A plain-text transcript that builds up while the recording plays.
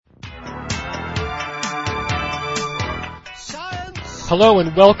Hello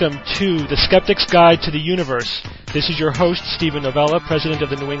and welcome to the Skeptics Guide to the Universe. This is your host, Stephen Novella, President of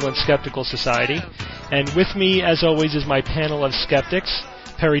the New England Skeptical Society. And with me, as always, is my panel of skeptics,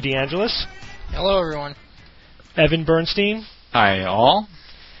 Perry DeAngelis. Hello, everyone. Evan Bernstein. Hi, all.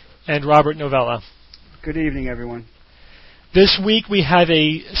 And Robert Novella. Good evening, everyone. This week we have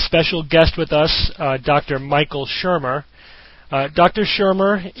a special guest with us, Dr. Michael Shermer. Dr.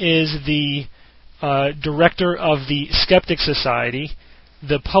 Shermer is the director of the Skeptics Society,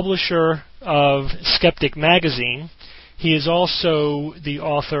 the publisher of Skeptic magazine. He is also the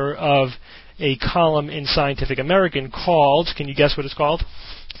author of a column in Scientific American called, can you guess what it's called?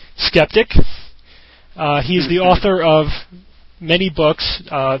 Skeptic. He is the author of many books,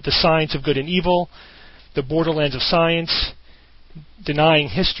 The Science of Good and Evil, The Borderlands of Science, Denying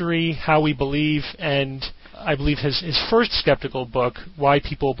History, How We Believe, and I believe his first skeptical book, Why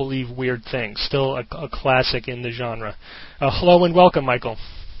People Believe Weird Things, still a classic in the genre. Hello and welcome, Michael.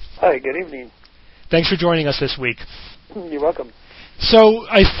 Hi, good evening. Thanks for joining us this week. You're welcome. So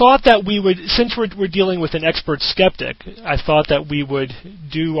I thought that we would, since we're dealing with an expert skeptic, I thought that we would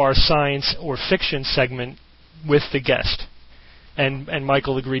do our science or fiction segment with the guest. And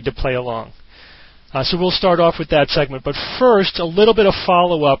Michael agreed to play along. So we'll start off with that segment. But first, a little bit of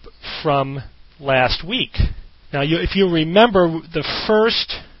follow-up from last week. Now, if you remember the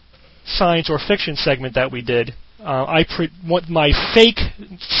first science or fiction segment that we did, my fake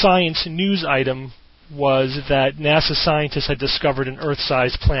science news item was that NASA scientists had discovered an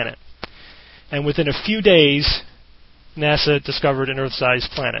Earth-sized planet. And within a few days, NASA discovered an Earth-sized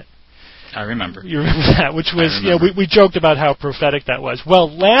planet. I remember. You remember that, which was, we joked about how prophetic that was.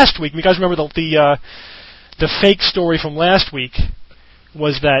 Well, last week, you guys remember the fake story from last week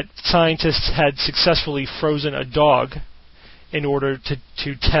was that scientists had successfully frozen a dog in order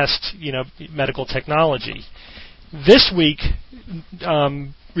to test, medical technology. This week,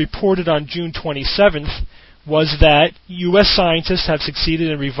 reported on June 27th, was that U.S. scientists have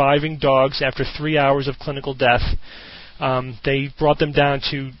succeeded in reviving dogs after 3 hours of clinical death. They brought them down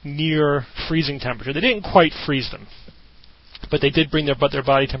to near freezing temperature. They didn't quite freeze them, but they did bring their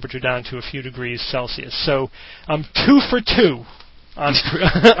body temperature down to a few degrees Celsius. So I'm 2 for 2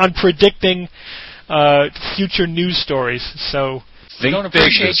 on predicting future news stories. So you don't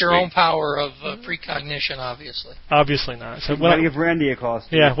appreciate your own power of precognition, obviously. Obviously not. So I'll give Randy a call.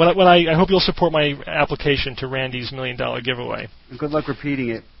 Steve. Yeah. Well, I hope you'll support my application to Randy's $1 million giveaway. And good luck repeating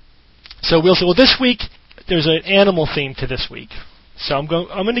it. So we'll see. Well, this week there's an animal theme to this week. So I'm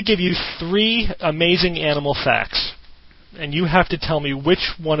going to give you 3 amazing animal facts, and you have to tell me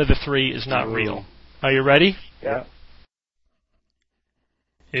which one of the 3 is not real. Are you ready? Yeah.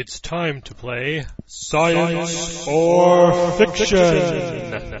 It's time to play Science or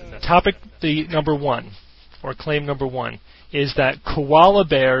Fiction. Topic number 1, or claim number 1, is that koala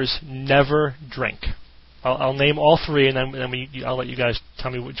bears never drink. I'll name all 3, and then I'll let you guys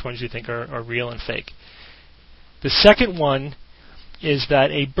tell me which ones you think are real and fake. The second one is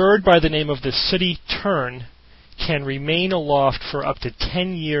that a bird by the name of the sooty tern can remain aloft for up to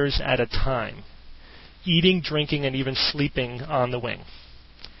 10 years at a time, eating, drinking, and even sleeping on the wing.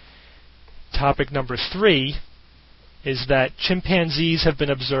 Topic number 3 is that chimpanzees have been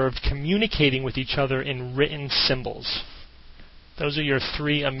observed communicating with each other in written symbols. Those are your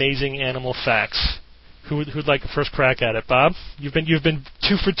 3 amazing animal facts. Who'd like a first crack at it? Bob? You've been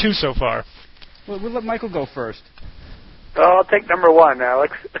 2 for 2 so far. We'll let Michael go first. Oh, I'll take number 1,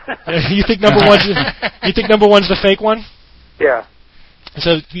 Alex. You think number one's the fake one? Yeah.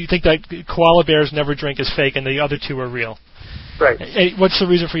 So you think that koala bears never drink is fake, and the other 2 are real? Right. Hey, what's the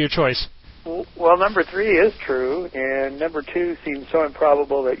reason for your choice? Well, number 3 is true, and number 2 seems so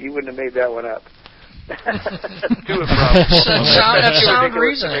improbable that you wouldn't have made that one up. Too improbable. That's sound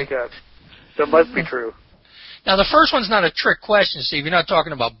reasoning. So it must be true. Now, the first one's not a trick question, Steve. You're not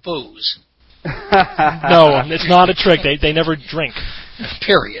talking about booze. No, it's not a trick. They never drink.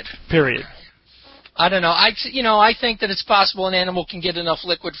 Period. I don't know. I think that it's possible an animal can get enough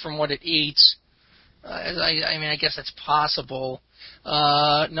liquid from what it eats. I guess that's possible.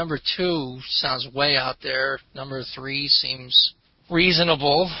 Number 2 sounds way out there. Number 3 seems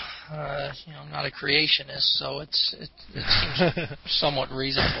reasonable. I'm not a creationist, so it seems somewhat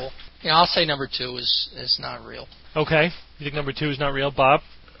reasonable. I'll say number 2 is not real. Okay. You think number 2 is not real, Bob?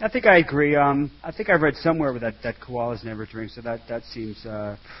 I think I agree. I think I read somewhere that koalas never drink, so that seems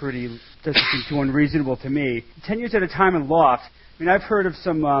doesn't seem too unreasonable to me. 10 years at a time aloft. I've heard of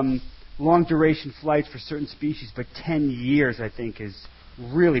some long-duration flights for certain species, but 10 years, I think, is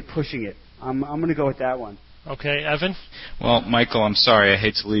really pushing it. I'm going to go with that one. Okay, Evan? Well, Michael, I'm sorry. I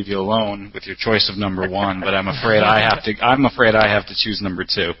hate to leave you alone with your choice of number 1, but I'm afraid I have to choose number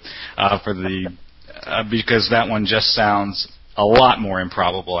 2 because that one just sounds a lot more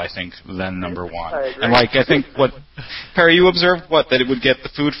improbable, I think, than number 1. And I think Perry, you observed that it would get the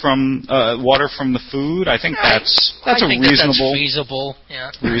food from water from the food. I think that's that's feasible. Yeah,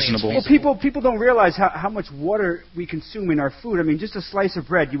 reasonable. Well, people don't realize how much water we consume in our food. I mean, just a slice of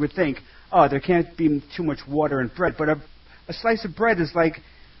bread, you would think, there can't be too much water in bread, but a slice of bread is like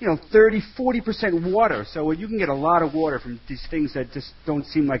 30, 40% water. So you can get a lot of water from these things that just don't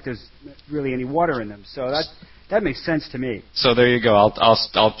seem like there's really any water in them. So that makes sense to me. So there you go.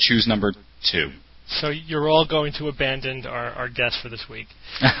 I'll choose number 2. So you're all going to abandon our guest for this week.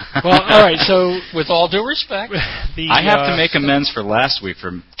 Well, all right. So with all due respect, I have to make amends for last week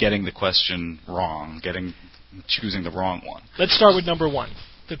for getting the question wrong, choosing the wrong one. Let's start with number 1.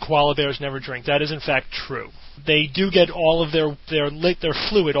 The koala bears never drink. That is in fact true. They do get all of their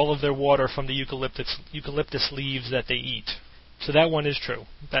fluid, all of their water from the eucalyptus leaves that they eat. So that one is true.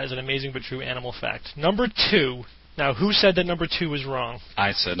 That is an amazing but true animal fact. Number 2. Now, who said that number 2 was wrong?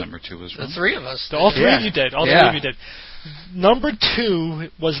 I said number 2 was wrong. The 3 of us. All 3 of you did. All 3 of you did. Number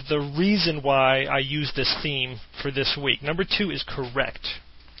 2 was the reason why I used this theme for this week. Number 2 is correct.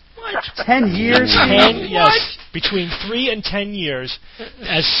 What? 10 years? 10, yes. Between 3 and 10 years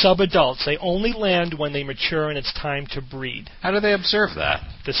as sub-adults. They only land when they mature and it's time to breed. How do they observe that?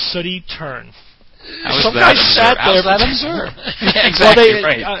 The sooty turn. Some guys sat there. How's that observed? Yeah, exactly.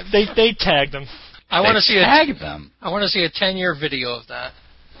 Well, they tagged them. I want to see a 10-year video of that.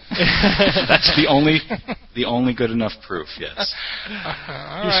 That's the only good enough proof. Yes.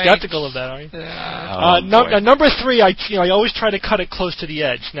 You're skeptical of that, aren't you? Number 3, I always try to cut it close to the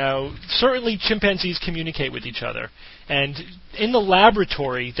edge. Now, certainly chimpanzees communicate with each other, and in the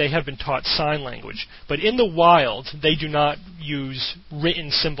laboratory they have been taught sign language, but in the wild they do not use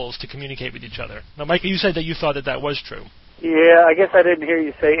written symbols to communicate with each other. Now, Michael, you said that you thought that was true. Yeah, I guess I didn't hear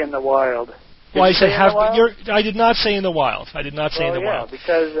you say in the wild. Well, I said I did not say in the wild. I did not say in the wild.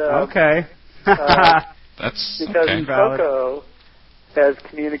 Because okay. That's because okay. Coco has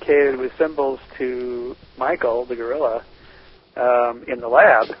communicated with symbols to Michael, the gorilla, in the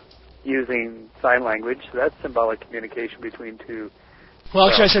lab using sign language. So that's symbolic communication between two. Well,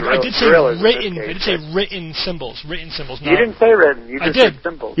 actually, I did say written. I did say written symbols. Written symbols. You didn't say written. You just said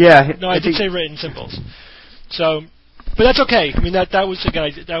symbols. Yeah. No, I did say written symbols. So. But that's okay. I mean, that was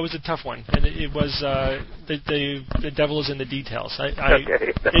that was a tough one, and it was the devil is in the details. I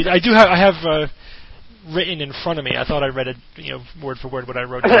have written in front of me. I thought I read it, word for word what I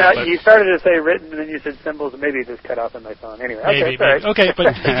wrote down. But you started to say written, and then you said symbols, and maybe it just cut off on my phone. Anyway, maybe. Right. Okay,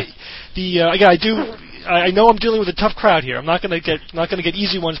 but I know I'm dealing with a tough crowd here. I'm not going to get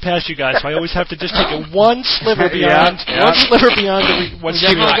easy ones past you guys. So I always have to just take it one sliver beyond what's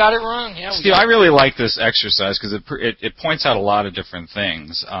Steve got it wrong. Yeah, Steve, I really like this exercise because it points out a lot of different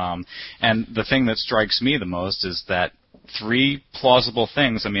things. And the thing that strikes me the most is that 3 plausible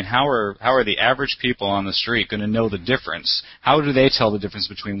things. I mean, how are the average people on the street going to know the difference? How do they tell the difference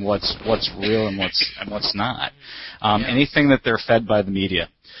between what's real and what's not? Anything that they're fed by the media,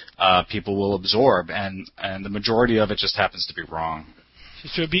 people will absorb, and the majority of it just happens to be wrong.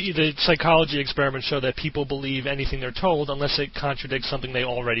 So the psychology experiments show that people believe anything they're told unless it contradicts something they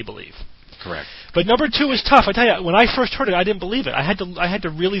already believe. Correct. But number 2 is tough. I tell you, when I first heard it, I didn't believe it. I had to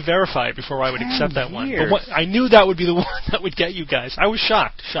really verify it before I would accept that one. But I knew that would be the one that would get you guys. I was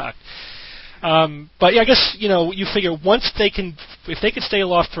shocked. But yeah, I guess you figure if they could stay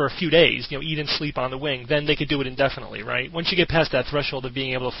aloft for a few days, eat and sleep on the wing, then they could do it indefinitely, right? Once you get past that threshold of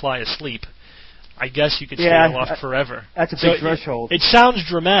being able to fly asleep, I guess you could stay aloft forever. That's a big threshold. It sounds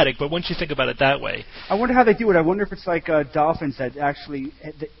dramatic, but once you think about it that way. I wonder how they do it. I wonder if it's like dolphins that actually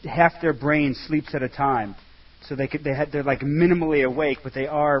half their brain sleeps at a time. So they're like minimally awake, but they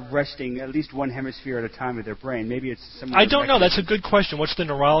are resting at least one hemisphere at a time of their brain. Maybe it's similar. I don't know. That's a good question. What's the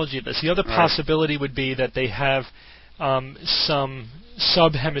neurology of this? The other possibility would be that they have some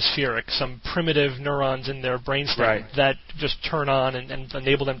subhemispheric, some primitive neurons in their brainstem that just turn on and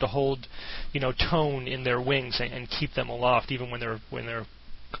enable them to hold, tone in their wings and keep them aloft even when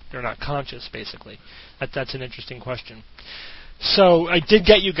they're not conscious. Basically, that's an interesting question. So I did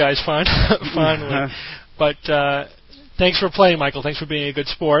get you guys finally, but thanks for playing, Michael. Thanks for being a good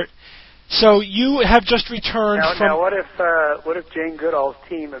sport. So you have just returned from. Now, what if Jane Goodall's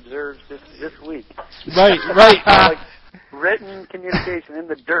team observes this week? Right. Written communication in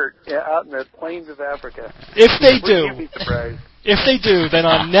the dirt out in the plains of Africa. If they do, You'd be surprised. If they do, then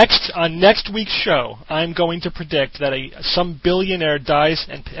on next week's show, I'm going to predict that some billionaire dies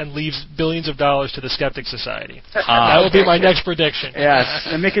and leaves billions of dollars to the Skeptics Society. That will be my next prediction. Yes,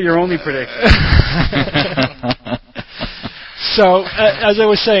 and make it your only prediction. So, as I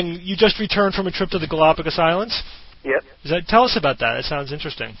was saying, you just returned from a trip to the Galapagos Islands? Yep. Tell us about that. It sounds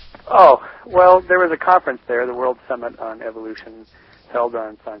interesting. Oh, well, there was a conference there, the World Summit on Evolution, held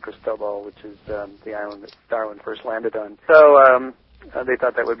on San Cristobal, which is the island that Darwin first landed on. So they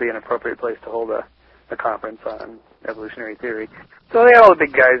thought that would be an appropriate place to hold a conference on evolutionary theory. So they had all the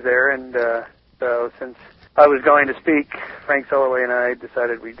big guys there, and so since I was going to speak, Frank Soloway and I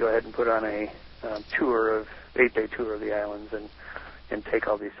decided we'd go ahead and put on a 8-day tour of the islands and take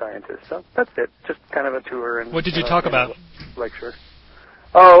all these scientists. So that's it, just kind of a tour. And what did you talk about? Lecture.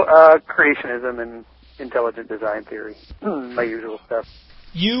 Oh, creationism and intelligent design theory, my usual stuff.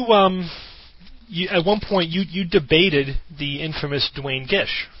 You at one point you debated the infamous Duane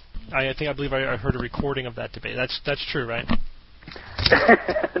Gish. I believe I heard a recording of that debate. That's true, right?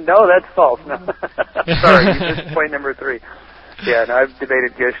 No, that's false. No. Sorry, you missed point number 3. Yeah, no, I've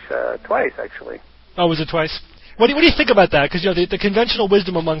debated Gish twice, actually. Oh, was it twice? What do you think about that? Because the conventional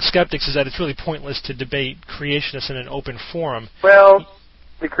wisdom among skeptics is that it's really pointless to debate creationists in an open forum. Well,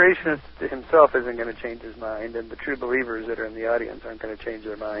 the creationist himself isn't going to change his mind, and the true believers that are in the audience aren't going to change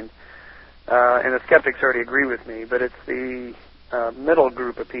their mind. And the skeptics already agree with me, but it's the middle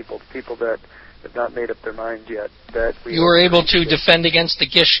group of people that have not made up their minds yet. That you were able to defend against the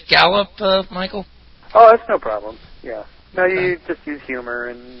Gish Gallop, Michael? Oh, that's no problem. Yeah. No, you just use humor,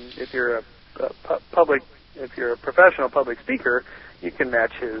 and if you're a professional public speaker, you can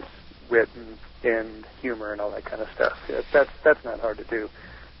match his wit and humor and all that kind of stuff. That's not hard to do.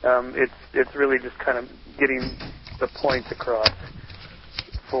 It's really just kind of getting the points across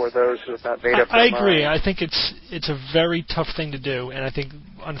for those who have not made up their mind. I agree. I think it's a very tough thing to do, and I think,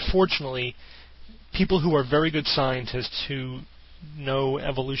 unfortunately, people who are very good scientists who know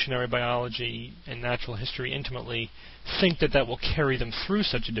evolutionary biology and natural history intimately think that will carry them through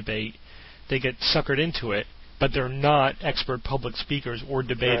such a debate. They get suckered into it, but they're not expert public speakers or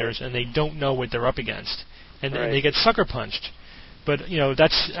debaters, right, and they don't know what they're up against, and they get sucker punched. But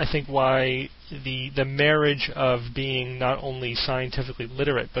that's, I think, why the marriage of being not only scientifically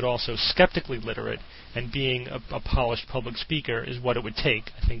literate but also skeptically literate and being a polished public speaker is what it would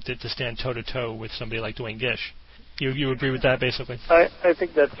take, I think, to stand toe to toe with somebody like Duane Gish. You agree with that, basically? I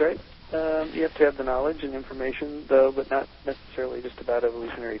think that's right. You have to have the knowledge and information, though, but not necessarily just about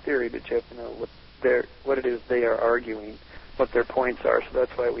evolutionary theory, but you have to know what it is they are arguing, what their points are. So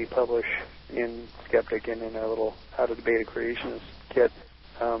that's why we publish in Skeptic and in our little How to Debate a Creationist kit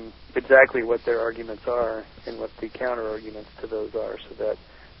exactly what their arguments are and what the counter-arguments to those are, so that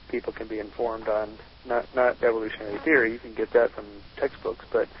people can be informed on not evolutionary theory. You can get that from textbooks,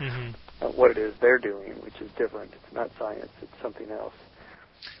 but what it is they're doing, which is different. It's not science. It's something else.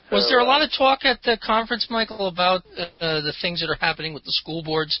 Was there a lot of talk at the conference, Michael, about the things that are happening with the school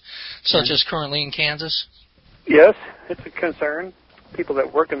boards, such as currently in Kansas? Yes, it's a concern. People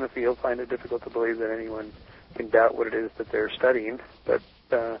that work in the field find it difficult to believe that anyone can doubt what it is that they're studying. But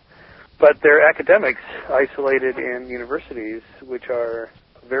they're academics isolated in universities, which are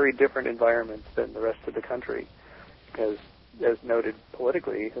very different environments than the rest of the country, as noted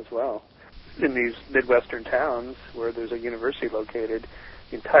politically as well. In these Midwestern towns where there's a university located,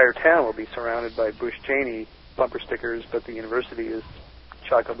 the entire town will be surrounded by Bush Cheney bumper stickers, but the university is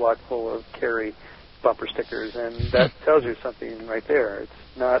chock-a-block full of Kerry bumper stickers, and that tells you something right there. It's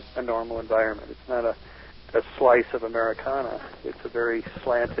not a normal environment. It's not a slice of Americana. It's a very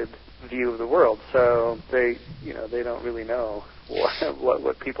slanted view of the world. So they don't really know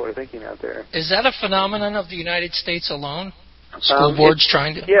what people are thinking out there. Is that a phenomenon of the United States alone? School boards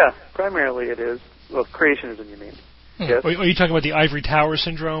trying to... Yeah, primarily it is. Well, creationism, you mean. Yes. Are you talking about the ivory tower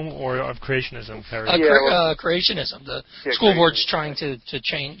syndrome or of creationism? Creationism. The school board's trying to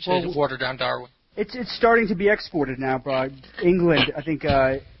change, to water down Darwin. It's starting to be exported now, but England, I think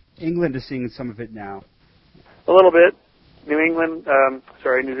England is seeing some of it now. A little bit. New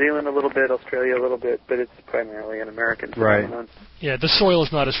Zealand a little bit, Australia a little bit, but it's primarily an American phenomenon. Right. Yeah, the soil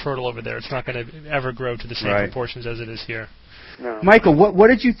is not as fertile over there. It's not going to ever grow to the same proportions as it is here. No. Michael, what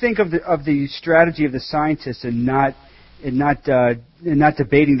did you think of the strategy of the scientists in not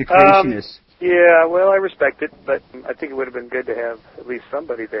debating the creationists? Yeah, well, I respect it, but I think it would have been good to have at least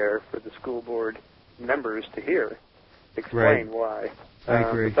somebody there for the school board members to hear explain why. I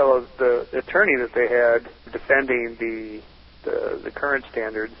agree. The attorney that they had defending the current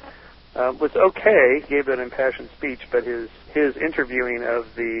standards was okay. He gave an impassioned speech, but his interviewing of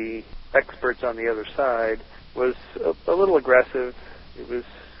the experts on the other side was a little aggressive. It was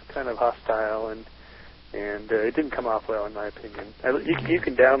kind of hostile, and it didn't come off well, in my opinion. You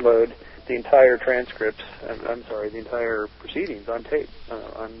can download the entire transcripts. The entire proceedings on tape,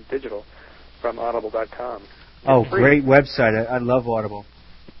 on digital, from Audible.com. Oh, great website! I love Audible.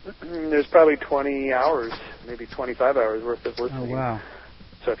 There's probably 20 hours, maybe 25 hours worth of listening. Oh, wow.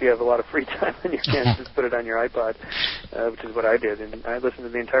 So if you have a lot of free time on your hands, just put it on your iPod, which is what I did, and I listened to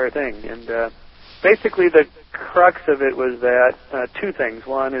the entire thing. And basically the crux of it was that two things.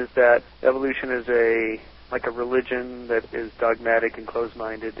 One is that evolution is like a religion that is dogmatic and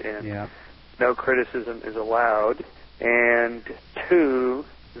closed-minded, and no criticism is allowed. And two,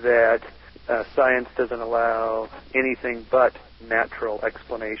 that science doesn't allow anything but natural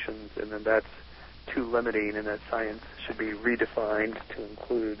explanations, and then that's too limiting, and that science should be redefined to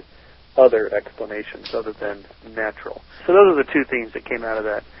include other explanations other than natural. So those are the two things that came out of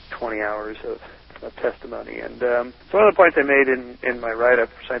that 20 hours of testimony. And so one of the points I made in my write-up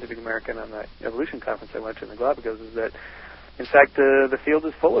for Scientific American on that evolution conference I went to in the Galapagos is that, in fact, the field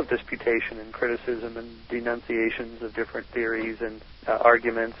is full of disputation and criticism and denunciations of different theories and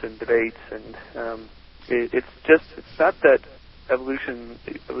arguments and debates. And it's not that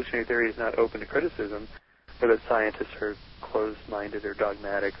evolutionary theory is not open to criticism, or that scientists are closed-minded or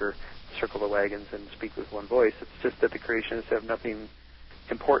dogmatic or circle the wagons and speak with one voice. It's just that the creationists have nothing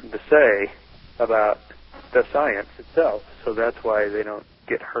important to say about the science itself, so that's why they don't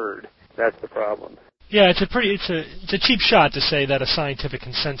get heard. That's the problem. Yeah, it's a cheap shot to say that a scientific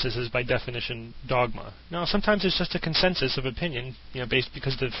consensus is by definition dogma. No, sometimes it's just a consensus of opinion, based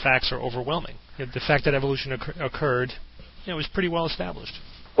because the facts are overwhelming. The fact that evolution occurred, was pretty well established.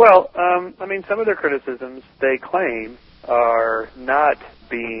 Well, some of their criticisms, they claim, are not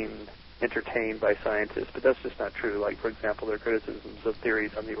being entertained by scientists, but that's just not true. Like, for example, their criticisms of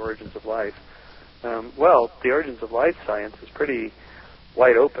theories on the origins of life. The origins of life science is pretty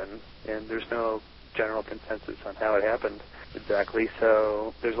wide open, and there's no general consensus on how it happened exactly.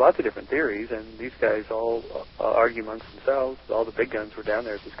 So there's lots of different theories, and these guys all argue amongst themselves. All the big guns were down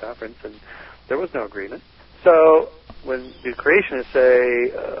there at this conference, and there was no agreement. So when the creationists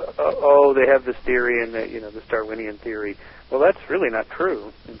say, they have this theory and the Darwinian theory, well, that's really not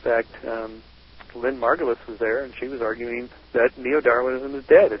true. In fact, Lynn Margulis was there, and she was arguing that neo-Darwinism is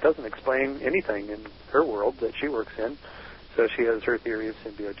dead. It doesn't explain anything in her world that she works in. So she has her theory of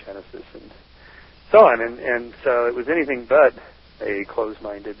symbiogenesis and so on. And so it was anything but a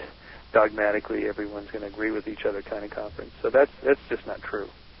closed-minded, dogmatically everyone's going to agree with each other kind of conference. So that's just not true.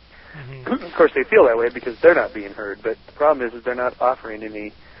 Mm-hmm. Of course, they feel that way because they're not being heard, but the problem is they're not offering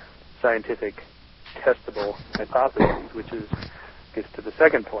any scientific testable hypotheses, which gets to the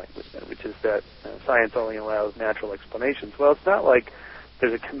second point, which is that science only allows natural explanations. Well, it's not like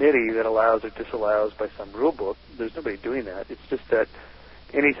there's a committee that allows or disallows by some rule book. There's nobody doing that. It's just that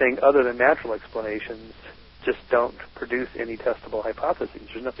anything other than natural explanations just don't produce any testable hypotheses.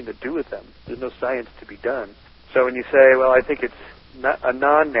 There's nothing to do with them. There's no science to be done. So when you say, well, I think it's not a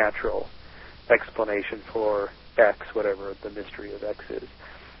non-natural explanation for X, whatever the mystery of X is,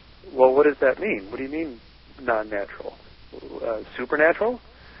 well, what does that mean? What do you mean non-natural? Supernatural?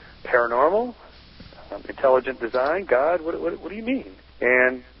 Paranormal? Intelligent design? God? What do you mean?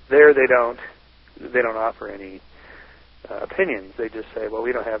 And there they don't offer any opinions. They just say, well,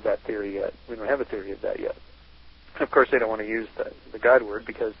 we don't have that theory yet. We don't have a theory of that yet. Of course, they don't want to use the God word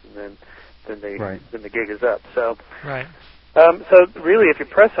because then the gig is up. So, right. So really, if you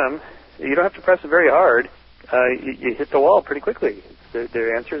press them, you don't have to press them very hard. You hit the wall pretty quickly.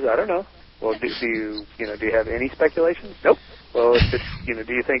 Their answer is, I don't know. Well, do you have any speculations? Nope. Well, if it's,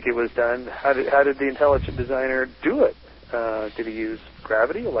 do you think it was done? How did the intelligent designer do it? Did he use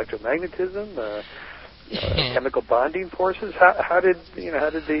gravity, electromagnetism, chemical bonding forces? How did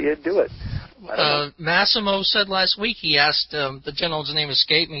they do it? Massimo said last week, he asked, the gentleman's name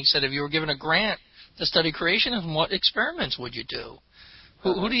escaped me, he said, if you were given a grant to study creationism, what experiments would you do?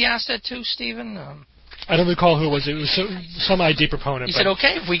 Who did he ask that to, Stephen? I don't recall who it was. It was some ID proponent. He said,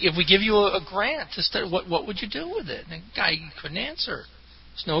 okay, if we give you a grant to study, what would you do with it? And the guy couldn't answer.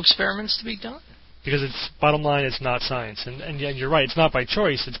 There's no experiments to be done. Because bottom line, it's not science. And you're right, it's not by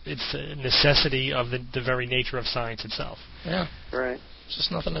choice. It's a necessity of the very nature of science itself. Yeah. Right. There's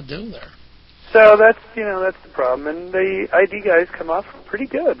just nothing to do there. So that's the problem. And the ID guys come off pretty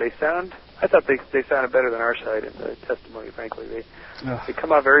good. I thought they sounded better than our side in the testimony, frankly. They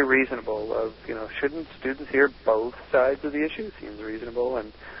come out very reasonable of, shouldn't students hear both sides of the issue? Seems reasonable.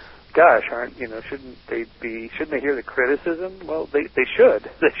 And gosh, shouldn't they hear the criticism? Well, they should.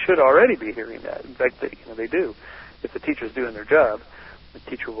 They should already be hearing that. In fact, they do. If the teacher's doing their job, the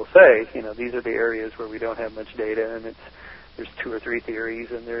teacher will say, these are the areas where we don't have much data, and there's 2 or 3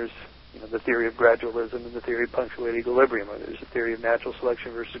 theories, and there's the theory of gradualism and the theory of punctuated equilibrium, or there's a theory of natural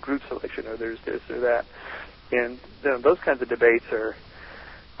selection versus group selection, or there's this or that. And those kinds of debates are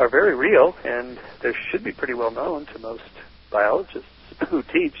very real, and they should be pretty well known to most biologists who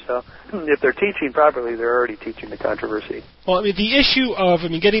teach. So if they're teaching properly, they're already teaching the controversy. Well, I mean, the issue of,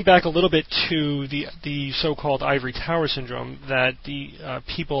 getting back a little bit to the so-called ivory tower syndrome, that the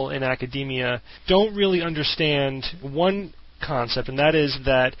people in academia don't really understand one concept, and that is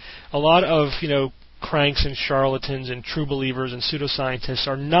that a lot of, cranks and charlatans and true believers and pseudoscientists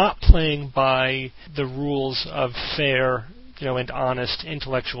are not playing by the rules of fair, and honest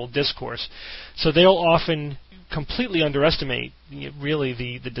intellectual discourse. So they'll often completely underestimate really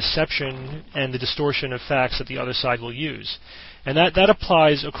the deception and the distortion of facts that the other side will use. And that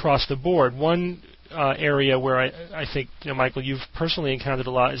applies across the board. One area where I think, Michael, you've personally encountered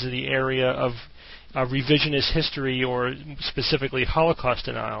a lot is the area of revisionist history, or specifically Holocaust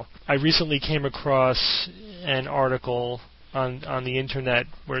denial. I recently came across an article on the internet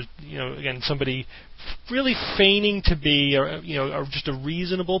where, again, somebody really feigning to be, just a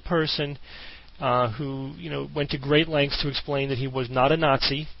reasonable person who, went to great lengths to explain that he was not a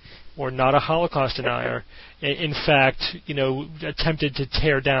Nazi or not a Holocaust denier. In fact, attempted to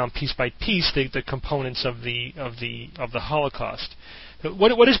tear down piece by piece the components of the Holocaust.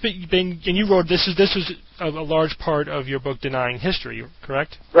 What has been, and you wrote this was a large part of your book, Denying History,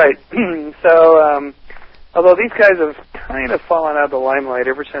 correct? Right. So, although these guys have kind of fallen out of the limelight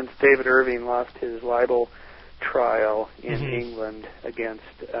ever since David Irving lost his libel trial in England against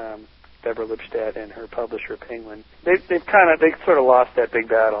Deborah Lipstadt and her publisher Penguin, they sort of lost that big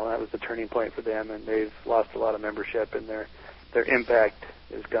battle. That was the turning point for them, and they've lost a lot of membership, and their impact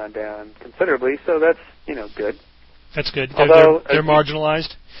has gone down considerably. So that's good. That's good. Although they're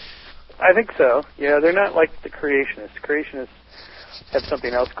marginalized? I think so. Yeah, they're not like the creationists. Creationists have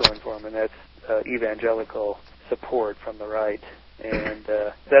something else going for them, and that's evangelical support from the right. And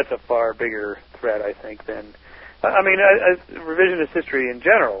that's a far bigger threat, I think, than... revisionist history in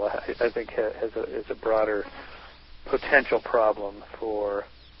general, I think, is a broader potential problem for,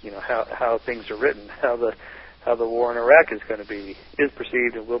 how things are written, how the war in Iraq is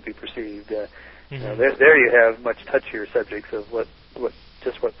perceived and will be perceived. There you have much touchier subjects of what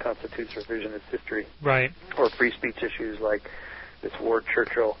constitutes revisionist history. Right. Or free speech issues like this Ward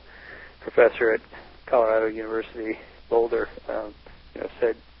Churchill professor at Colorado University, Boulder,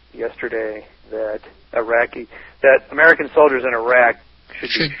 said yesterday that American soldiers in Iraq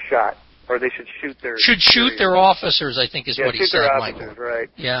should be shot, or they should shoot their officers, I think is what he said, their Michael. Officers, right.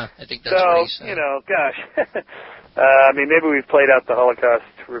 Yeah, I think that's what he said. Gosh. Maybe we've played out the Holocaust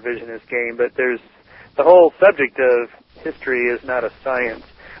revisionist game, but there's the whole subject of history is not a science.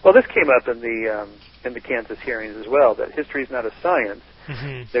 Well, this came up in the Kansas hearings as well, that history is not a science.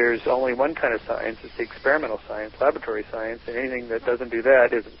 There's only one kind of science. It's the experimental science, laboratory science, and anything that doesn't do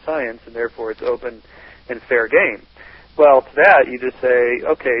that isn't science, and therefore it's open and fair game. Well, to that, you just say,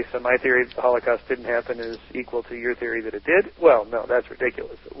 okay, so my theory that the Holocaust didn't happen is equal to your theory that it did? Well, no, that's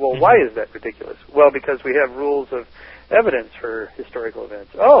ridiculous. Well, why is that ridiculous? Well, because we have rules of evidence for historical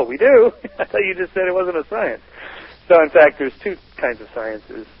events. Oh, we do? I thought you just said it wasn't a science. So, in fact, there's two kinds of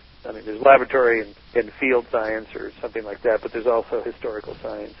sciences. There's laboratory and field science or something like that, but there's also historical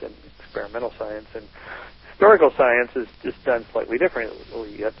science and experimental science. And historical science is just done slightly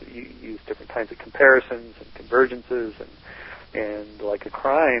differently. You have to use different kinds of comparisons and convergences, and like a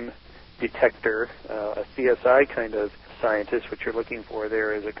crime detector, a CSI kind of scientist, what you're looking for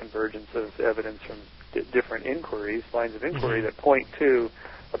there is a convergence of evidence from different inquiries, lines of inquiry that point to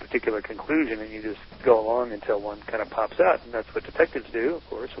a particular conclusion, and you just go along until one kind of pops out, and that's what detectives do, of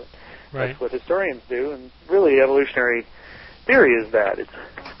course. Right. That's what historians do, and really evolutionary theory is that. It's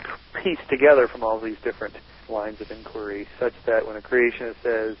pieced together from all these different lines of inquiry, such that when a creationist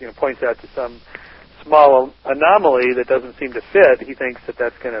says, points out to some small anomaly that doesn't seem to fit, he thinks that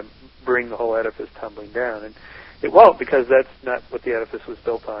that's going to bring the whole edifice tumbling down. And it won't, because that's not what the edifice was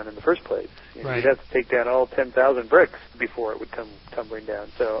built on in the first place. Right. You'd have to take down all 10,000 bricks before it would come tumbling down.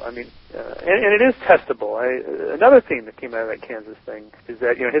 So, and it is testable. Another theme that came out of that Kansas thing is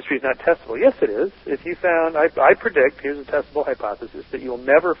that, history is not testable. Yes, it is. If you found, I predict, here's a testable hypothesis, that you'll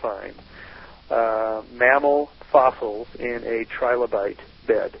never find mammal fossils in a trilobite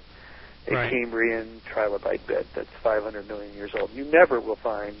bed, a Cambrian trilobite bed that's 500 million years old. You never will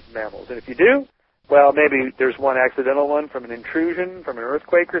find mammals. And if you do, well, maybe there's one accidental one from an intrusion, from an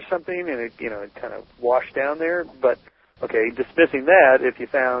earthquake or something, and it kind of washed down there. But okay, dismissing that, if you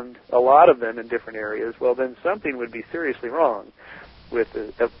found a lot of them in different areas, well, then something would be seriously wrong with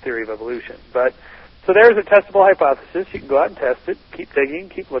the theory of evolution. But so there's a testable hypothesis. You can go out and test it, keep digging,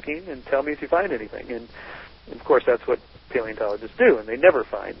 keep looking, and tell me if you find anything. And of course, that's what paleontologists do, and they never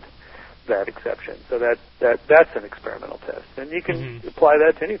find that exception. So that's an experimental test, and you can apply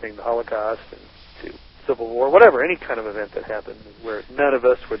that to anything: the Holocaust, and to Civil War, whatever, any kind of event that happened where none of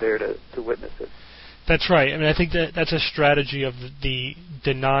us were there to witness it. That's right. I mean, I think that's a strategy of the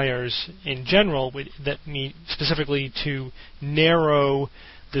deniers in general, that mean specifically to narrow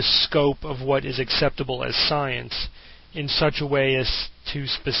the scope of what is acceptable as science in such a way as to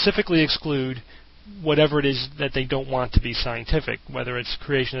specifically exclude whatever it is that they don't want to be scientific, whether it's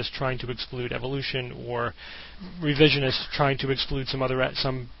creationists trying to exclude evolution or revisionists trying to exclude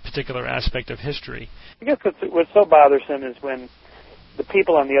some particular aspect of history. I guess what's so bothersome is when the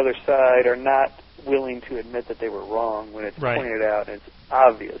people on the other side are not willing to admit that they were wrong when it's pointed out and it's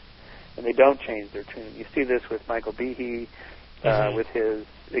obvious, and they don't change their tune. You see this with Michael Behe, with his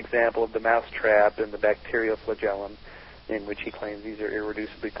example of the mouse trap and the bacterial flagellum, in which he claims these are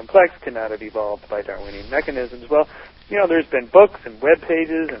irreducibly complex, cannot have evolved by Darwinian mechanisms. Well, there's been books and web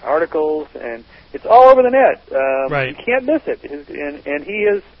pages and articles, and it's all over the net. You can't miss it. And he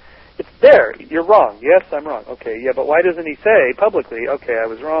is, it's there. You're wrong. Yes, I'm wrong. Okay, yeah, but why doesn't he say publicly, okay, I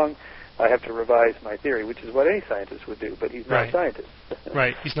was wrong, I have to revise my theory, which is what any scientist would do, but he's not a scientist.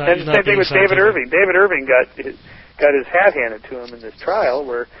 Right. He's not. And the same thing with David Irving. David Irving got his hat handed to him in this trial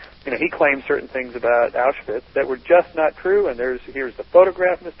where he claimed certain things about Auschwitz that were just not true, and here's the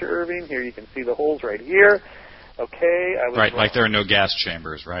photograph, Mr. Irving. Here you can see the holes right here. Okay, I was wrong. Like there are no gas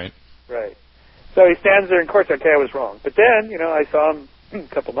chambers, right? Right. So he stands there in court, okay, I was wrong. But then, I saw him a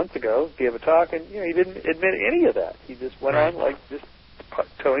couple months ago give a talk, and he didn't admit any of that. He just went on like just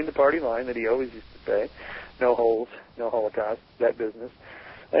towing the party line that he always used to say, no holes, no Holocaust, that business.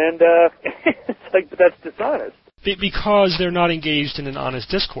 And it's like, but that's dishonest. Because they're not engaged in an honest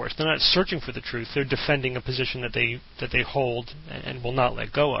discourse. They're not searching for the truth. They're defending a position that they hold and will not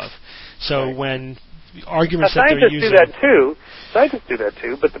let go of. So when arguments that they're using... Scientists do that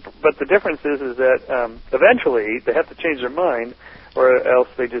too, but the difference is that eventually they have to change their mind, or else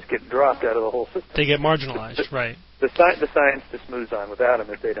they just get dropped out of the whole system. They get marginalized, right. The science just moves on without them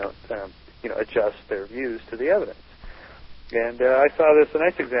if they don't adjust their views to the evidence. And I saw a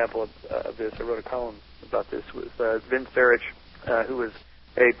nice example of this. I wrote a column about this with Vince Farich, who was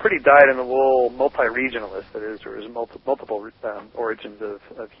a pretty dyed-in-the-wool multi-regionalist, that is, there was multiple origins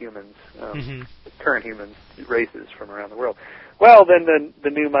of humans, current humans, races from around the world. Well, then the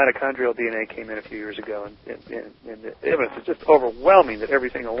new mitochondrial DNA came in a few years ago, and the evidence is just overwhelming that every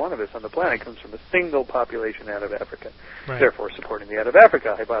single one of us on the planet comes from a single population out of Africa, therefore supporting the out of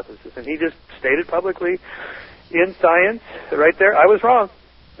Africa hypothesis. And he just stated publicly in Science, right there, I was wrong.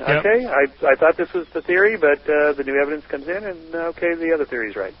 Okay, I thought this was the theory, but the new evidence comes in, and the other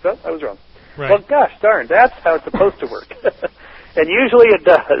theory's right. So I was wrong. Right. Well, gosh darn, that's how it's supposed to work. And usually it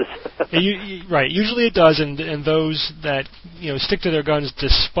does. Usually it does, and those that stick to their guns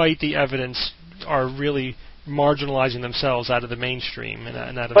despite the evidence are really marginalizing themselves out of the mainstream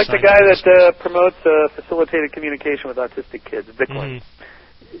and out of like the guy that promotes facilitated communication with autistic kids, Bicklin.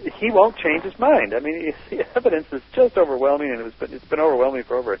 He won't change his mind. I mean, the evidence is just overwhelming, and it's been overwhelming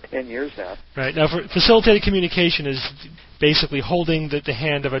for over 10 years now. Right. Now, facilitated communication is basically holding the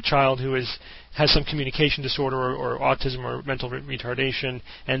hand of a child who has some communication disorder or autism or mental retardation,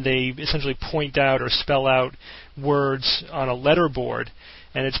 and they essentially point out or spell out words on a letterboard.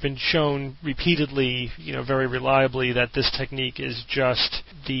 And it's been shown repeatedly, very reliably, that this technique is just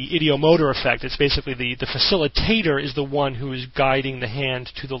the ideomotor effect. It's basically the facilitator is the one who is guiding the hand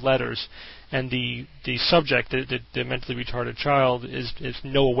to the letters, and the subject, the mentally retarded child, is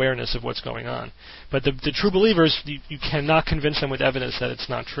no awareness of what's going on. But the true believers, you cannot convince them with evidence that it's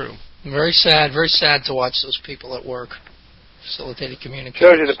not true. Very sad to watch those people at work. Facilitated communication.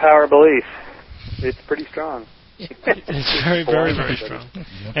 Shows you the power of belief. It's pretty strong. It's very, very, very strong.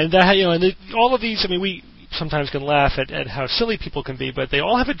 And that, all of these, I mean, we sometimes can laugh at how silly people can be, but they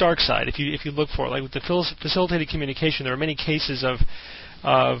all have a dark side. If you look for it, like with the facilitated communication, there are many cases of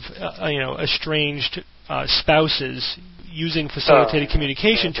estranged spouses using facilitated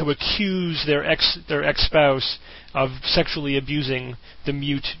communication to accuse their ex-spouse of sexually abusing the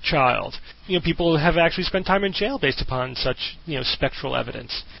mute child. People have actually spent time in jail based upon such spectral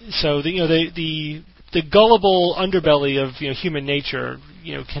evidence. So the gullible underbelly of human nature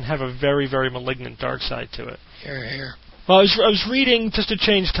can have a very, very malignant dark side to it. Here. Well, I was reading, just to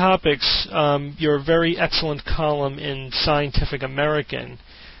change topics, your very excellent column in Scientific American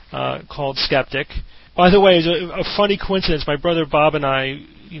called Skeptic. By the way, it's a funny coincidence. My brother Bob and I,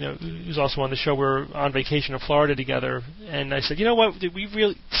 who's also on the show, we're on vacation in Florida together, and I said, you know what,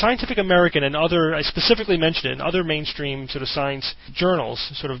 Scientific American and other, I specifically mentioned it, and other mainstream sort of science journals,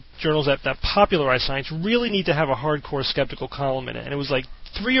 sort of journals that popularize science, really need to have a hardcore skeptical column in it. And it was like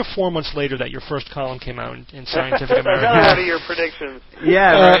 3 or 4 months later that your first column came out in Scientific American. Another one of your predictions.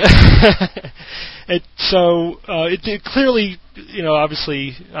 Yeah. Right. It clearly,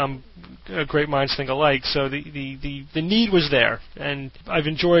 obviously, great minds think alike. So the need was there, and I've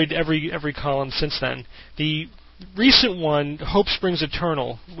enjoyed every column since then. The recent one, Hope Springs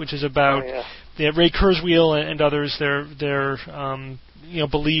Eternal, which is about Ray Kurzweil and others, their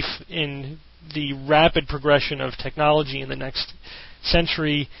belief in the rapid progression of technology in the next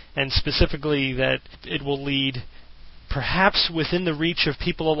century, and specifically that it will lead, perhaps within the reach of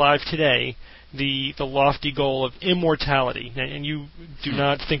people alive today, the lofty goal of immortality. And you do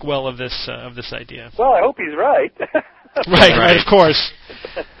not think well of this idea. Well, I hope he's right. right, of course.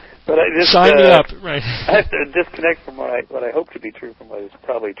 But I just, sign me up, right? I have to disconnect from what I hope to be true from what is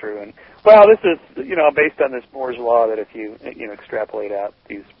probably true. And well, this is based on this Moore's law that if you extrapolate out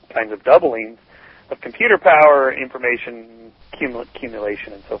these kinds of doublings of computer power, information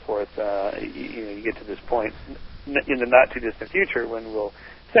accumulation, and so forth, you get to this point in the not too distant future when we'll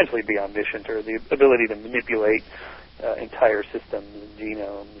essentially be omniscient, or the ability to manipulate entire systems and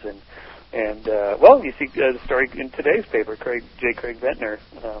genomes. And you see the story in today's paper, Craig Ventnor,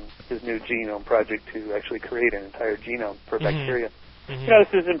 his new genome project to actually create an entire genome for bacteria. Mm-hmm.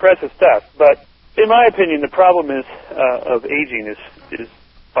 This is impressive stuff. But in my opinion, the problem of aging is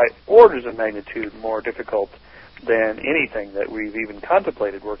by orders of magnitude more difficult than anything that we've even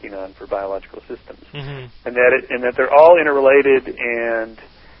contemplated working on for biological systems, and that they're all interrelated and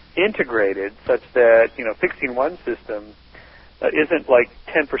integrated, such that fixing one system isn't like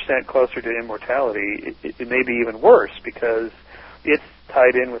 10% closer to immortality. It may be even worse because it's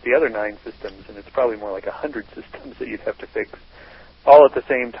tied in with the other 9 systems, and it's probably more like 100 systems that you'd have to fix all at the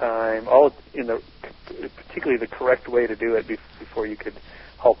same time, all in particularly the correct way to do it before you could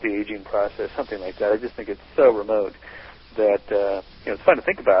halt the aging process, something like that. I just think it's so remote that it's fun to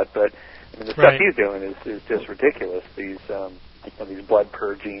think about, but the stuff he's doing is just ridiculous. These blood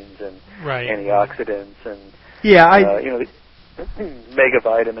purgings and antioxidants and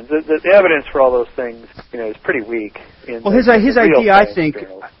megavitamins. The evidence for all those things is pretty weak. His idea, I think,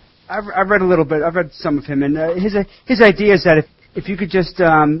 I've read a little bit. I've read some of him, and his idea is that if you could just,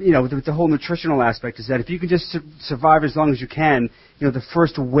 the whole nutritional aspect is that if you could just survive as long as you can, the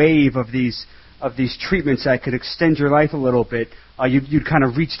first wave of these treatments that could extend your life a little bit, you'd kind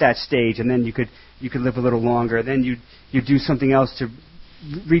of reach that stage, and then you could live a little longer. Then you do something else to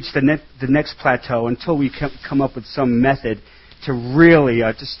reach the next plateau until we come up with some method to really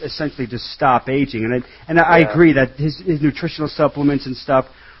just essentially just stop aging. And I agree that his nutritional supplements and stuff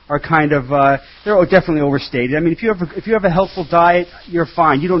are kind of they're definitely overstated. I mean, if you have a healthful diet, you're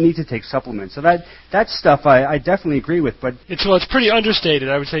fine. You don't need to take supplements. So that stuff I definitely agree with. But it's pretty understated.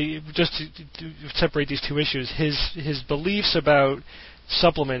 I would say, just to separate these two issues, his beliefs about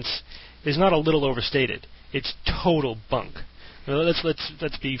supplements is not a little overstated. It's total bunk.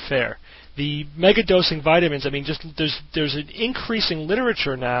 Let's be fair. The megadosing vitamins, I mean, just there's an increasing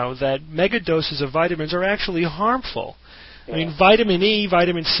literature now that megadoses of vitamins are actually harmful. I mean, vitamin E,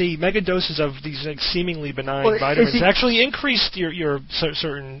 vitamin C, megadoses of these seemingly benign vitamins actually increased your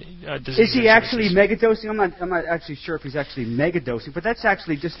certain diseases. Is he actually megadosing? I'm not actually sure if he's actually megadosing, but that's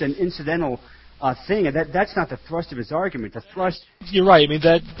actually just an incidental thing. That's not the thrust of his argument. The thrust. You're right. I mean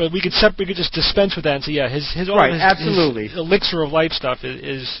but we could just dispense with that and say, his absolutely. His elixir of life stuff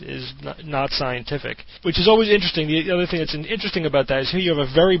is not scientific, which is always interesting. The other thing that's interesting about that is here you have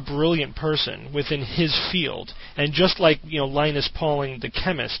a very brilliant person within his field, and just like Linus Pauling, the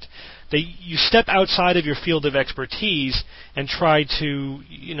chemist, you step outside of your field of expertise and try to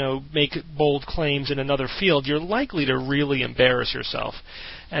make bold claims in another field, you're likely to really embarrass yourself.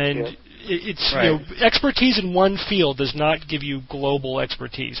 And it's expertise in one field does not give you global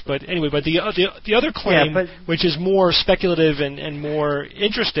expertise. But anyway, the other claim, which is more speculative and more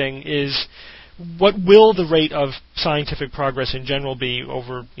interesting, is what will the rate of scientific progress in general be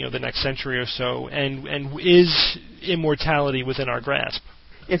over the next century or so, and is immortality within our grasp?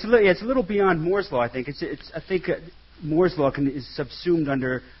 It's a little beyond Moore's law. I think I think Moore's law is subsumed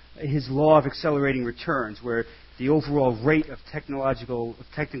under his law of accelerating returns, where the overall rate of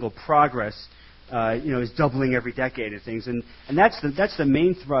technical progress, is doubling every decade and things, and that's the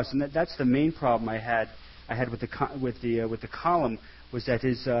main thrust, and that's the main problem I I had with the column was that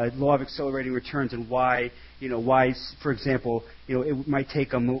his law of accelerating returns and why, for example, it might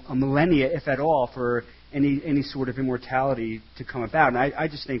take a millennia, if at all, for any sort of immortality to come about. And I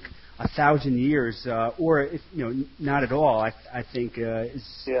just think 1,000 years, or if, not at all, I think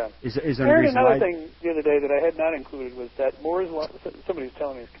is unreasonable. I heard another thing the other day that I had not included was that Moore's law. Somebody was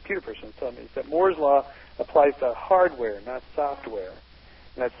telling me, a computer person was telling me, is that Moore's law applies to hardware, not software,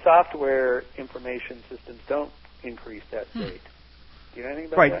 and that software information systems don't increase that state. Do you know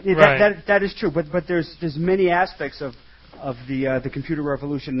anything about that? Right. That is true, but there's many aspects of the computer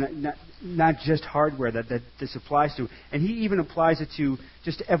revolution, not just hardware that this applies to, and he even applies it to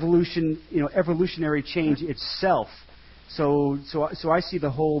just evolutionary change itself. So I see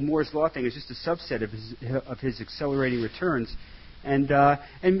the whole Moore's law thing as just a subset of his accelerating returns, and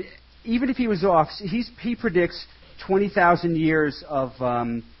even if he was off, he predicts 20,000 years of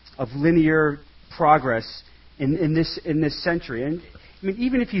linear progress in this century, and I mean,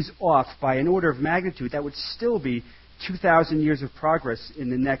 even if he's off by an order of magnitude, that would still be 2,000 years of progress in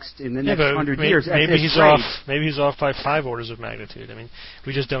the next 100 years. Maybe he's off. Maybe he's off by 5 orders of magnitude. I mean,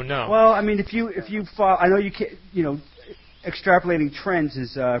 we just don't know. Well, I mean, if you follow, I know you can't. Extrapolating trends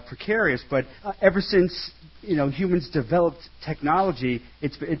is precarious, but ever since humans developed technology,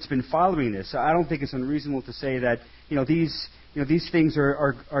 it's been following this. So I don't think it's unreasonable to say that these things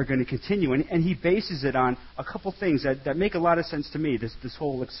are going to continue, and he bases it on a couple things that make a lot of sense to me. This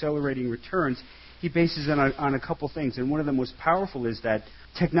whole accelerating returns, he bases it on a couple things, and one of the most powerful is that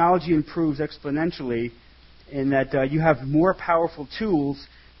technology improves exponentially, in that you have more powerful tools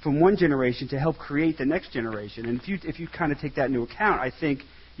from one generation to help create the next generation. And if you kind of take that into account, I think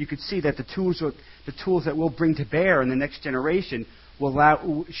you could see that the tools that we'll bring to bear in the next generation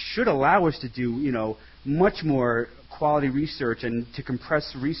should allow us to do much more quality research and to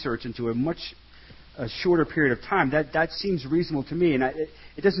compress research into a shorter period of time. That seems reasonable to me, and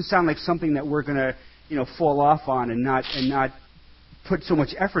it doesn't sound like something that we're going to fall off on and not put so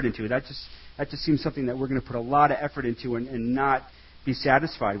much effort into. That just seems something that we're going to put a lot of effort into and not be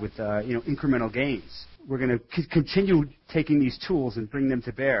satisfied with incremental gains. We're going to continue taking these tools and bring them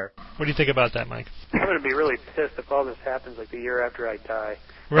to bear. What do you think about that, Mike? I'm going to be really pissed if all this happens like the year after I die.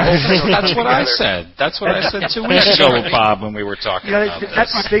 Right. That's what I said. That's what I said 2 weeks ago, Bob, when we were talking about this.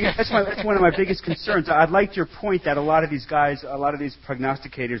 That's one of my biggest concerns. I liked your point that a lot of these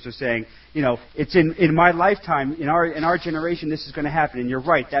prognosticators are saying, it's in my lifetime, in our generation, this is going to happen. And you're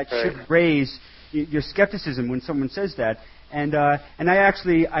right. That should raise your skepticism when someone says that. And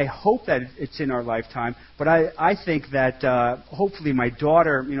I hope that it's in our lifetime, but I think that hopefully my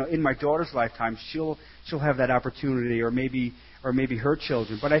daughter, in my daughter's lifetime, she'll have that opportunity, or maybe her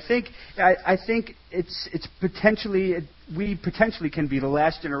children. But I think it's potentially, we potentially can be the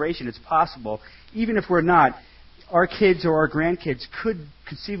last generation. It's possible, even if we're not. Our kids or our grandkids could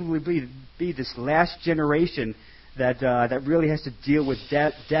conceivably be this last generation that really has to deal with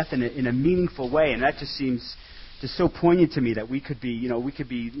death in a meaningful way, and that just seems just so poignant to me that we could be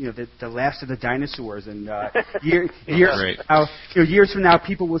the last of the dinosaurs, and years from now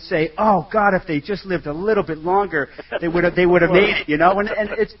people will say, oh God, if they just lived a little bit longer, they would have made it, and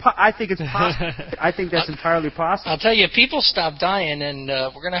I think it's possible. I think that's entirely possible. I'll tell you, people stop dying, and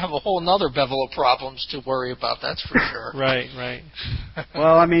we're going to have a whole other bevel of problems to worry about. That's for sure. Right.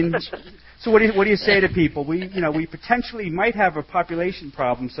 Well, I mean. So what do you say to people? We potentially might have a population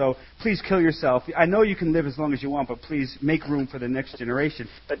problem, so please kill yourself. I know you can live as long as you want, but please make room for the next generation.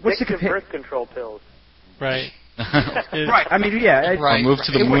 Addictive birth control pills. Right. Right. I mean, yeah. Right. Or move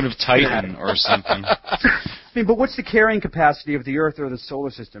to the moon of Titan or something. I mean, but what's the carrying capacity of the Earth or the solar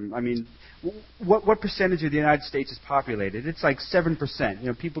system? I mean, what percentage of the United States is populated? It's like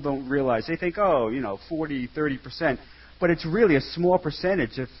 7%. People don't realize. They think, 40, 30%. But it's really a small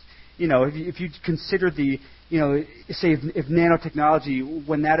percentage. If you consider say if nanotechnology,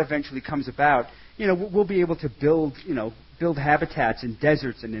 when that eventually comes about, we'll be able to build habitats in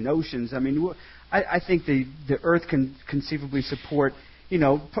deserts and in oceans. I mean, I think the Earth can conceivably support,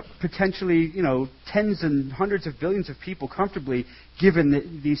 potentially, tens and hundreds of billions of people comfortably,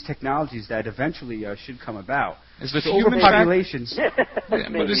 given these technologies that eventually should come about. Is the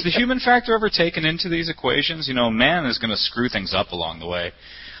but is the human factor ever taken into these equations? Man is going to screw things up along the way.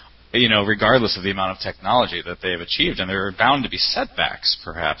 Regardless of the amount of technology that they have achieved, and there are bound to be setbacks,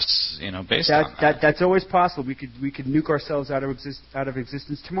 perhaps, based on that. That's always possible. We could nuke ourselves out of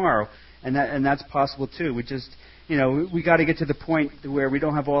existence tomorrow, and that's possible too. We just, we got to get to the point where we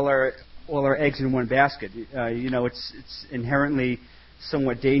don't have all our eggs in one basket. It's inherently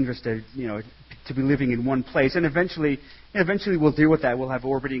somewhat dangerous to to be living in one place, and eventually we'll deal with that. We'll have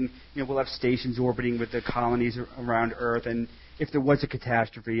orbiting, we'll have stations orbiting with the colonies around Earth, and if there was a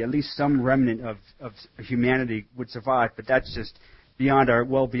catastrophe, at least some remnant of humanity would survive. But that's just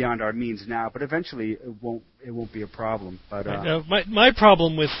well beyond our means now. But eventually, it won't be a problem. But my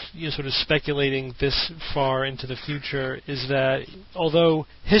problem with sort of speculating this far into the future is that although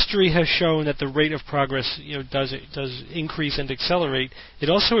history has shown that the rate of progress does increase and accelerate, it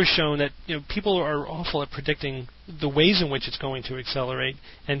also has shown that people are awful at predicting the ways in which it's going to accelerate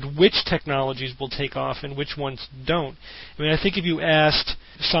and which technologies will take off and which ones don't. I mean, I think if you asked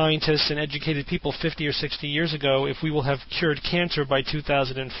scientists and educated people 50 or 60 years ago if we will have cured cancer by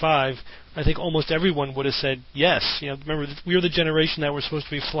 2005, I think almost everyone would have said yes. Remember, we were the generation that were supposed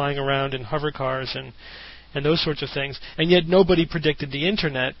to be flying around in hover cars and those sorts of things, and yet nobody predicted the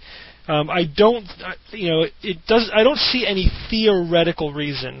internet. I don't see any theoretical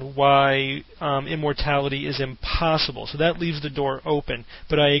reason why immortality is impossible. So that leaves the door open.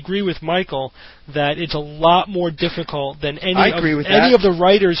 But I agree with Michael that it's a lot more difficult than any of the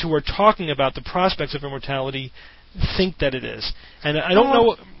writers who are talking about the prospects of immortality think that it is. And I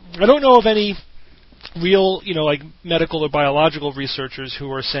don't know of any real, like medical or biological researchers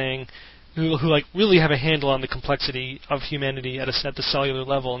who are saying who really have a handle on the complexity of humanity at the cellular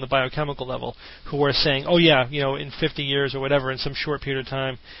level and the biochemical level, who are saying, oh yeah, in 50 years or whatever, in some short period of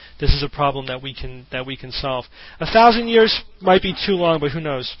time, this is a problem that we can solve. 1,000 years might be too long, but who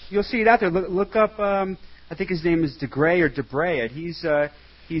knows? You'll see it out there. Look up. I think his name is DeGray or DeBray. He's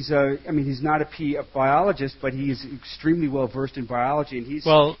not a biologist, but he's extremely well versed in biology, and he's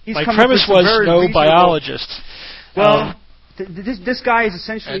my premise was no biologist. Well. This guy is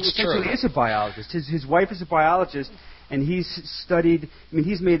essentially is a biologist. His wife is a biologist, and he's studied. I mean,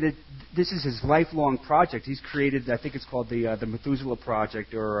 he's made it. This is his lifelong project. He's created. I think it's called the Methuselah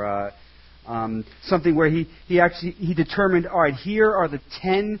Project, or something where he determined. All right, here are the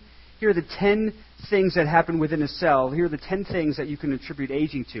 10 things that happen within a cell. Here are the 10 things that you can attribute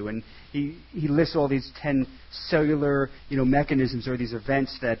aging to, and he lists all these 10 cellular mechanisms or these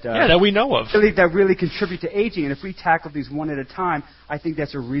events that we know of that really contribute to aging. And if we tackle these one at a time, I think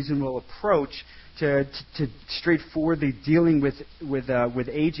that's a reasonable approach to straightforwardly dealing with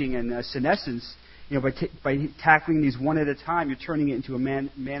aging and senescence. By tackling these one at a time, you're turning it into a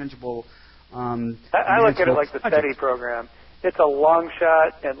manageable. I look at it like the SETI program. It's a long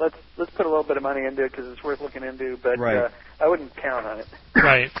shot, and let's put a little bit of money into it because it's worth looking into. But I wouldn't count on it.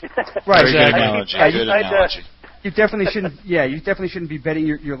 Right. Right. Very good analogy. Good analogy. You definitely shouldn't. Yeah, you definitely shouldn't be betting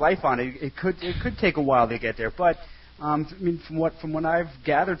your life on it. It could take a while to get there, but from what I've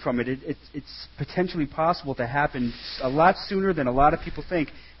gathered from it, it's potentially possible to happen a lot sooner than a lot of people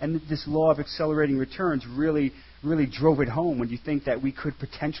think. And this law of accelerating returns really drove it home when you think that we could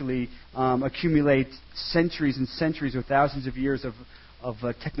potentially accumulate centuries and centuries or thousands of years of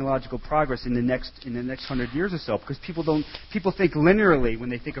technological progress in the next 100 years or so. Because people think linearly when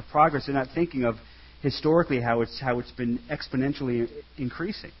they think of progress. They're not thinking of historically how it's been exponentially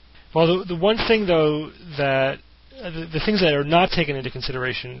increasing. Well, the one thing though that the things that are not taken into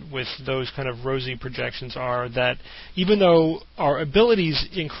consideration with those kind of rosy projections are that even though our abilities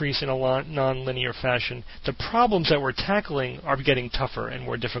increase in a non-linear fashion, the problems that we're tackling are getting tougher and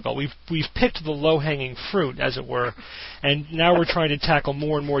more difficult. We've picked the low-hanging fruit, as it were, and now we're trying to tackle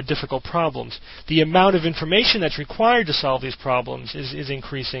more and more difficult problems. The amount of information that's required to solve these problems is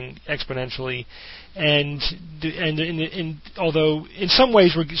increasing exponentially. And although in some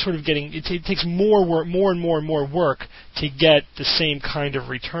ways we're sort of getting, it takes more work, more and more work to get the same kind of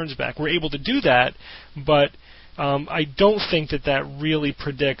returns back. We're able to do that, but I don't think that really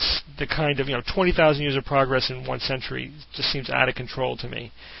predicts the kind of 20,000 years of progress in 1 century. Just seems out of control to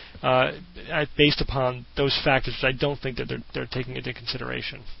me, based upon those factors, which I don't think that they're taking into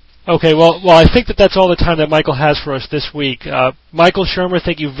consideration. Okay, well, I think that's all the time that Michael has for us this week. Michael Shermer,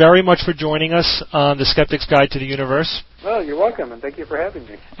 thank you very much for joining us on the Skeptic's Guide to the Universe. Well, you're welcome, and thank you for having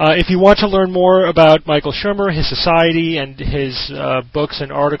me. If you want to learn more about Michael Shermer, his society, and his books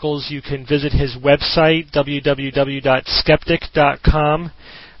and articles, you can visit his website, www.skeptic.com,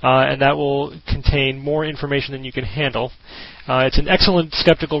 and that will contain more information than you can handle. It's an excellent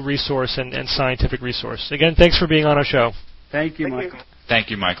skeptical resource and scientific resource. Again, thanks for being on our show. Thank you, Michael.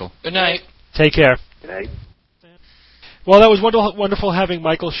 Thank you, Michael. Good night. Take care. Good night. Well, that was wonderful having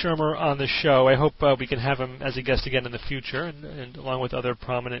Michael Shermer on the show. I hope we can have him as a guest again in the future, and along with other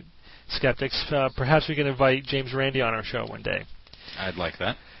prominent skeptics. Perhaps we can invite James Randi on our show one day. I'd like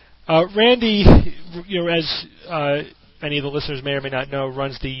that. Randi, as many of the listeners may or may not know,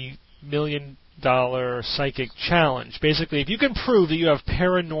 runs the $1 Million Psychic Challenge. Basically, if you can prove that you have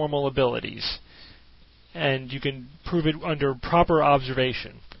paranormal abilities, and you can prove it under proper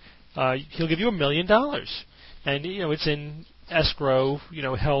observation, he'll give you $1 million. And it's in escrow,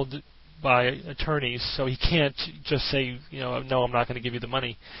 held by attorneys, so he can't just say, no, I'm not going to give you the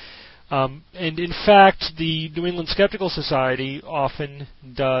money. And in fact, the New England Skeptical Society often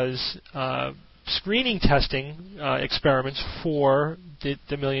does screening testing experiments for the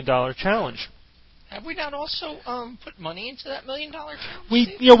 $1 million challenge. Have we not also put money into that $1 million challenge?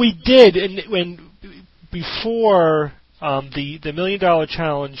 We did, and before the $1 million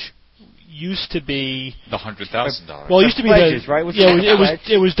challenge used to be the $100,000. Well, it used to be pledges, right?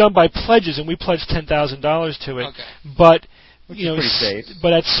 It was done by pledges, and we pledged $10,000 to it. Okay. But pretty safe.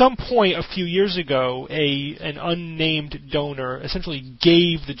 But at some point a few years ago, an unnamed donor essentially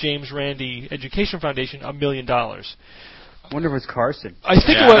gave the James Randi Education Foundation $1 million. I wonder if it was Carson. I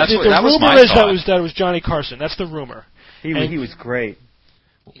think it was. The rumor is that it was Johnny Carson. That's the rumor. He was great.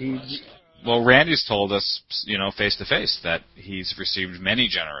 Well, Randy's told us, face to face, that he's received many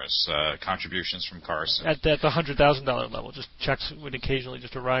generous contributions from Carson. At the $100,000 level, just checks would occasionally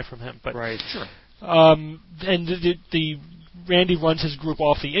just arrive from him. But right. Sure. And the Randy runs his group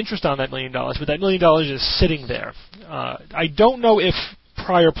off the interest on that $1 million, but that $1 million is sitting there. I don't know if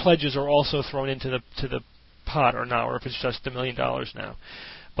prior pledges are also thrown into the pot or not, or if it's just $1 million now.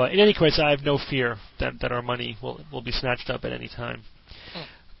 But in any case, I have no fear that our money will be snatched up at any time.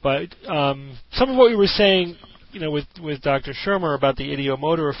 But some of what we were saying, with Dr. Shermer about the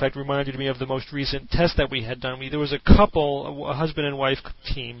ideomotor effect reminded me of the most recent test that we had done. There was a couple, a husband and wife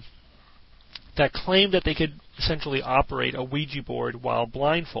team, that claimed that they could essentially operate a Ouija board while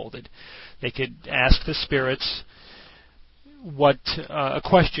blindfolded. They could ask the spirits a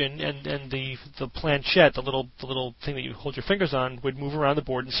question, and the planchette, the little thing that you hold your fingers on, would move around the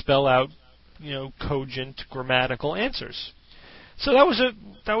board and spell out, cogent grammatical answers. So that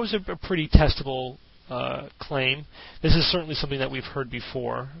was a pretty testable claim. This is certainly something that we've heard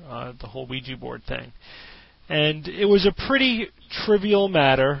before, the whole Ouija board thing. And it was a pretty trivial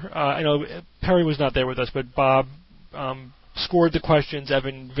matter. I know Perry was not there with us, but Bob scored the questions.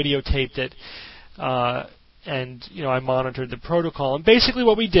 Evan videotaped it, and I monitored the protocol. And basically,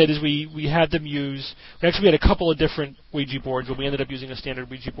 what we did is we had them use. We actually had a couple of different Ouija boards, but we ended up using a standard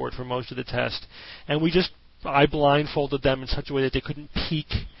Ouija board for most of the test. And I blindfolded them in such a way that they couldn't peek.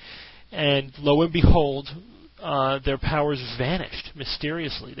 And lo and behold, their powers vanished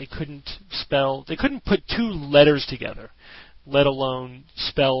mysteriously. They couldn't put two letters together, let alone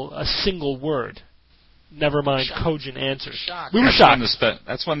spell a single word. Never mind cogent answers. We were shocked.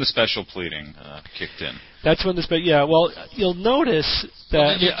 That's when the special pleading kicked in. That's when well, you'll notice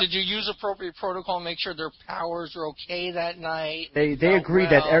that... Did you use appropriate protocol and make sure their powers were okay that night? They agreed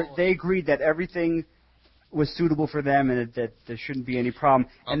that everything was suitable for them and that there shouldn't be any problem.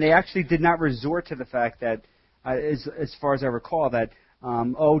 Okay. And they actually did not resort to the fact that, as far as I recall, that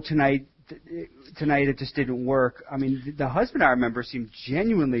tonight it just didn't work. I mean, the husband, I remember, seemed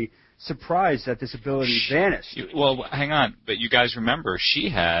genuinely surprised that this ability vanished. Well, hang on, but you guys remember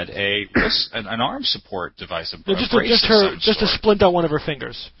she had an arm support device, just a splint on one of her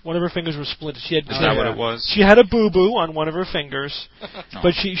fingers. One of her fingers was splinted. Is that what it was? She had a boo-boo on one of her fingers,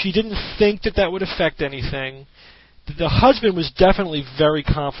 but she didn't think that would affect anything. The husband was definitely very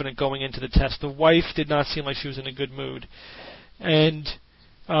confident going into the test. The wife did not seem like she was in a good mood. And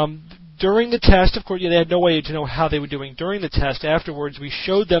during the test, of course, they had no way to know how they were doing during the test. Afterwards, we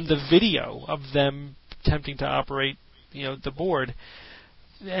showed them the video of them attempting to operate, the board.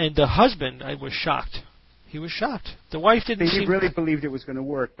 And the husband, I was shocked. He was shocked. The wife didn't He really believed it was going to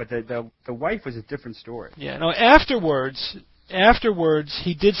work, but the wife was a different story. Yeah. No, afterwards,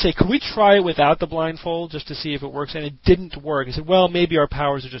 he did say, could we try it without the blindfold just to see if it works? And it didn't work. He said, well, maybe our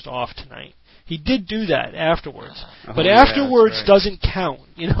powers are just off tonight. He did do that afterwards. But afterwards doesn't count.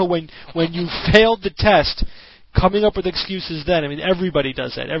 When you failed the test, coming up with excuses then, I mean, everybody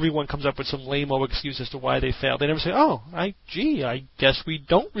does that. Everyone comes up with some lame-o excuse as to why they failed. They never say, I guess we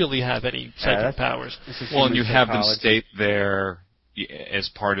don't really have any psychic powers. Well, and you have them state there, as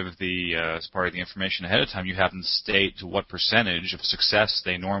part of the information ahead of time, you have them state to what percentage of success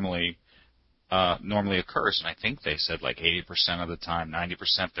they normally occurs, and I think they said like 80% of the time,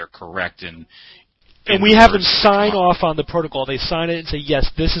 90% they're correct in. And we have them sign off on the protocol. They sign it and say, yes,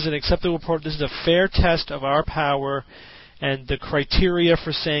 this is an acceptable protocol. This is a fair test of our power, and the criteria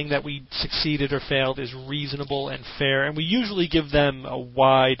for saying that we succeeded or failed is reasonable and fair. And we usually give them a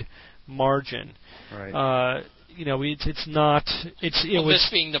wide margin. Right. It's not. This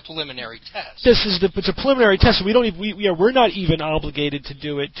being the preliminary test. It's a preliminary test. So we're not even obligated to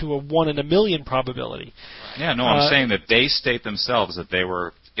do it to a 1 in a million probability. Yeah, no, I'm saying that they state themselves that they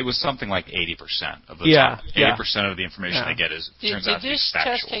were it was something like 80% of the Yeah, time. yeah. 80% of the information they get turns out to be Did this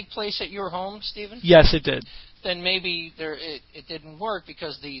factual. test take place at your home, Stephen? Yes, it did. Then maybe it didn't work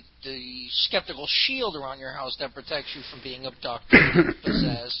because the skeptical shield around your house that protects you from being abducted and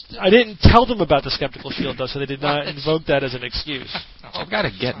possessed. I didn't tell them about the skeptical shield, though, so they did not invoke that as an excuse. I've got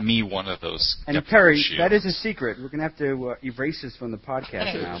to get me one of those. And Perry, that is a secret. We're going to have to erase this from the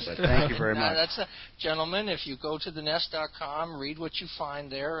podcast now, but thank you very much. Gentlemen, if you go to thenest.com, read what you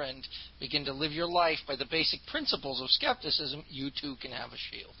find there, and begin to live your life by the basic principles of skepticism, you too can have a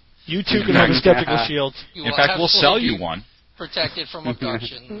shield. You too can have a skeptical shield. In fact, we'll sell you one. Protected from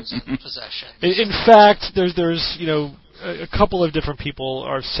abductions and possessions. In fact, there's a couple of different people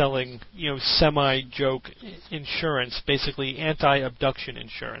are selling semi-joke insurance, basically anti-abduction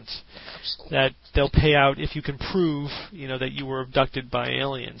insurance. Absolutely. That they'll pay out if you can prove that you were abducted by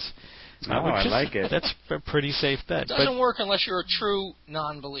aliens. I like it. That's a pretty safe bet. It doesn't work unless you're a true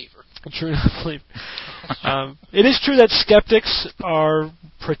non-believer. A true non-believer. It is true that skeptics are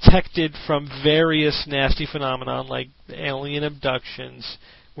protected from various nasty phenomenon like alien abductions.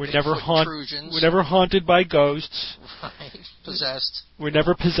 We're never haunted by ghosts. Right. Possessed. We're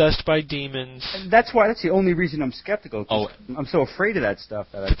never possessed by demons. And that's the only reason I'm skeptical. I'm so afraid of that stuff.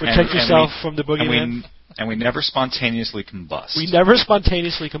 To protect yourself from the boogeyman. And we never spontaneously combust. We never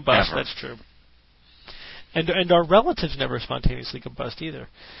spontaneously combust. Ever. That's true. And our relatives never spontaneously combust either.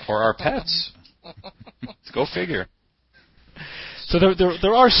 Or our pets. Go figure. So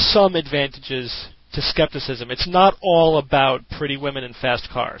there are some advantages to skepticism. It's not all about pretty women and fast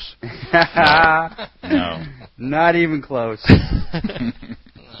cars. No. Not even close.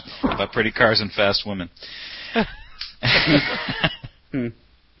 About pretty cars and fast women.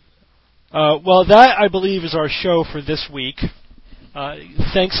 Well, that, I believe, is our show for this week.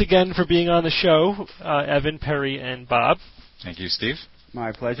 Thanks again for being on the show, Evan, Perry, and Bob. Thank you, Steve.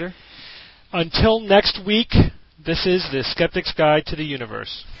 My pleasure. Until next week, this is the Skeptic's Guide to the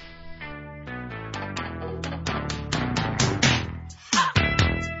Universe.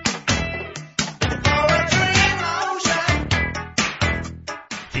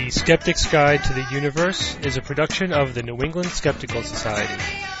 The Skeptic's Guide to the Universe is a production of the New England Skeptical Society.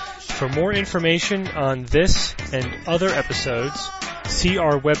 For more information on this and other episodes, see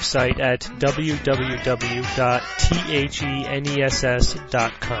our website at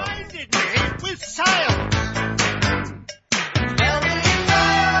www.theness.com.